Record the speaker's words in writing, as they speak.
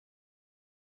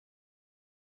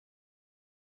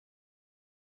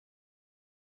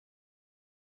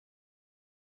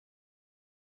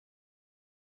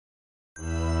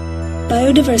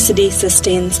Biodiversity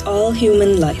sustains all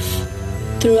human life.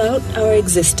 Throughout our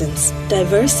existence,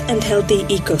 diverse and healthy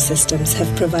ecosystems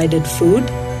have provided food,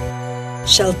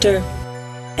 shelter,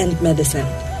 and medicine,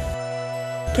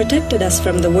 protected us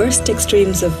from the worst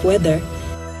extremes of weather,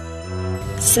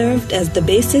 served as the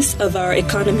basis of our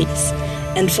economies,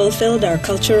 and fulfilled our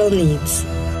cultural needs.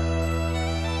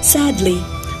 Sadly,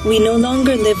 we no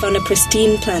longer live on a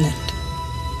pristine planet.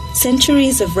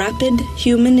 Centuries of rapid,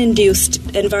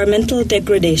 human-induced environmental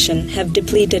degradation have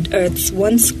depleted Earth's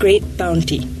once great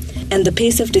bounty, and the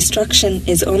pace of destruction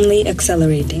is only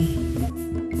accelerating.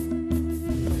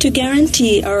 To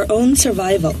guarantee our own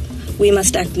survival, we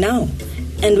must act now,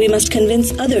 and we must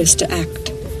convince others to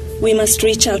act. We must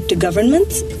reach out to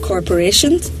governments,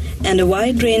 corporations, and a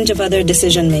wide range of other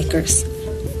decision-makers.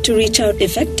 To reach out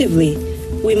effectively,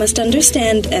 we must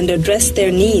understand and address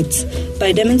their needs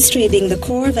by demonstrating the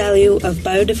core value of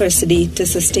biodiversity to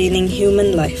sustaining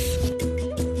human life.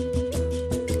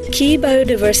 Key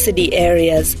biodiversity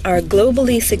areas are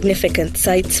globally significant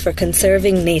sites for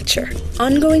conserving nature.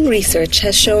 Ongoing research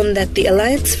has shown that the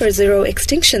Alliance for Zero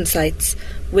Extinction Sites,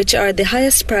 which are the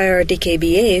highest priority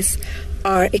KBAs,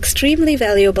 are extremely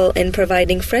valuable in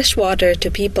providing fresh water to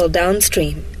people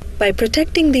downstream. By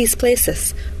protecting these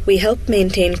places, we help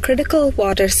maintain critical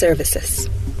water services.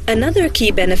 Another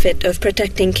key benefit of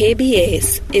protecting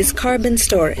KBAs is carbon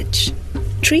storage.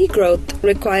 Tree growth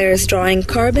requires drawing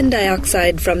carbon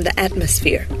dioxide from the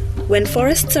atmosphere. When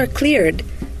forests are cleared,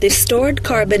 this stored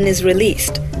carbon is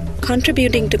released,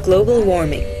 contributing to global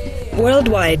warming.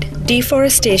 Worldwide,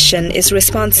 deforestation is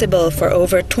responsible for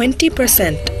over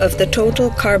 20% of the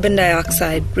total carbon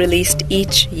dioxide released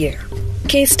each year.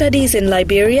 Case studies in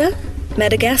Liberia,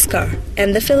 Madagascar,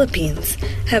 and the Philippines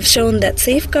have shown that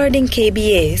safeguarding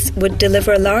KBAs would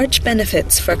deliver large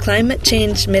benefits for climate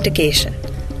change mitigation.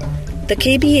 The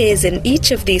KBAs in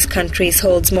each of these countries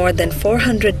holds more than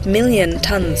 400 million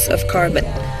tons of carbon.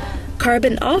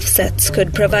 Carbon offsets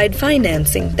could provide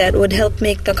financing that would help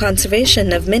make the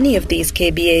conservation of many of these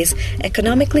KBAs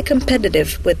economically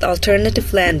competitive with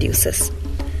alternative land uses.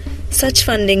 Such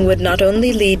funding would not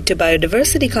only lead to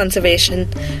biodiversity conservation,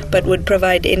 but would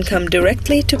provide income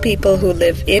directly to people who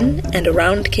live in and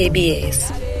around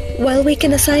KBAs. While we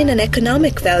can assign an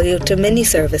economic value to many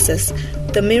services,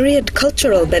 the myriad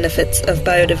cultural benefits of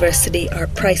biodiversity are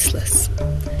priceless.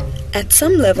 At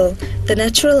some level, the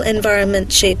natural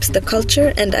environment shapes the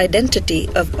culture and identity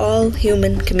of all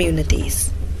human communities.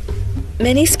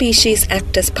 Many species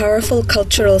act as powerful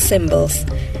cultural symbols,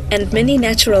 and many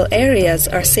natural areas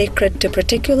are sacred to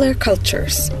particular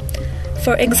cultures.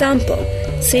 For example,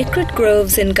 sacred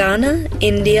groves in Ghana,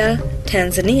 India,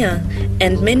 Tanzania,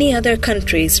 and many other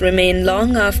countries remain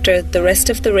long after the rest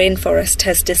of the rainforest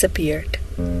has disappeared.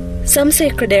 Some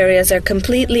sacred areas are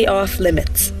completely off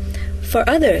limits. For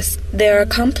others, there are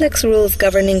complex rules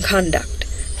governing conduct.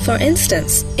 For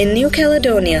instance, in New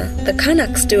Caledonia, the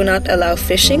Kanaks do not allow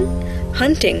fishing,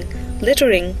 hunting,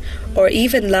 littering, or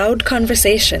even loud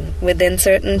conversation within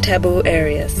certain taboo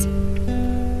areas.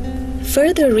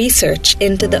 Further research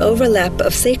into the overlap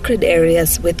of sacred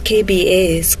areas with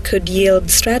KBAs could yield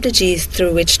strategies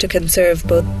through which to conserve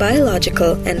both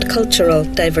biological and cultural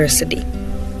diversity.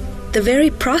 The very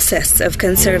process of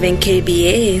conserving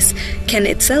KBAs can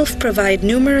itself provide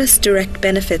numerous direct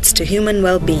benefits to human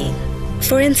well-being.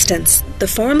 For instance, the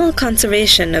formal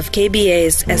conservation of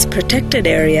KBAs as protected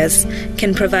areas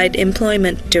can provide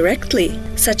employment directly,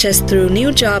 such as through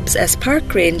new jobs as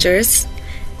park rangers,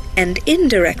 and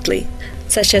indirectly,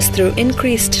 such as through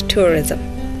increased tourism.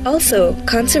 Also,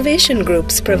 conservation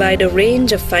groups provide a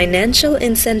range of financial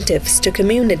incentives to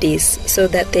communities so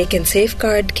that they can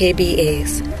safeguard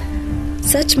KBAs.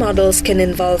 Such models can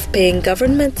involve paying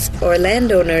governments or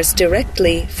landowners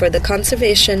directly for the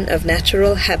conservation of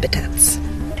natural habitats.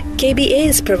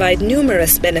 KBAs provide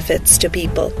numerous benefits to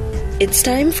people. It's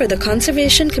time for the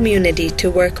conservation community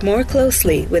to work more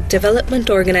closely with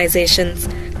development organizations,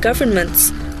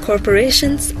 governments,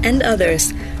 corporations, and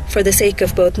others for the sake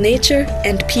of both nature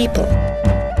and people.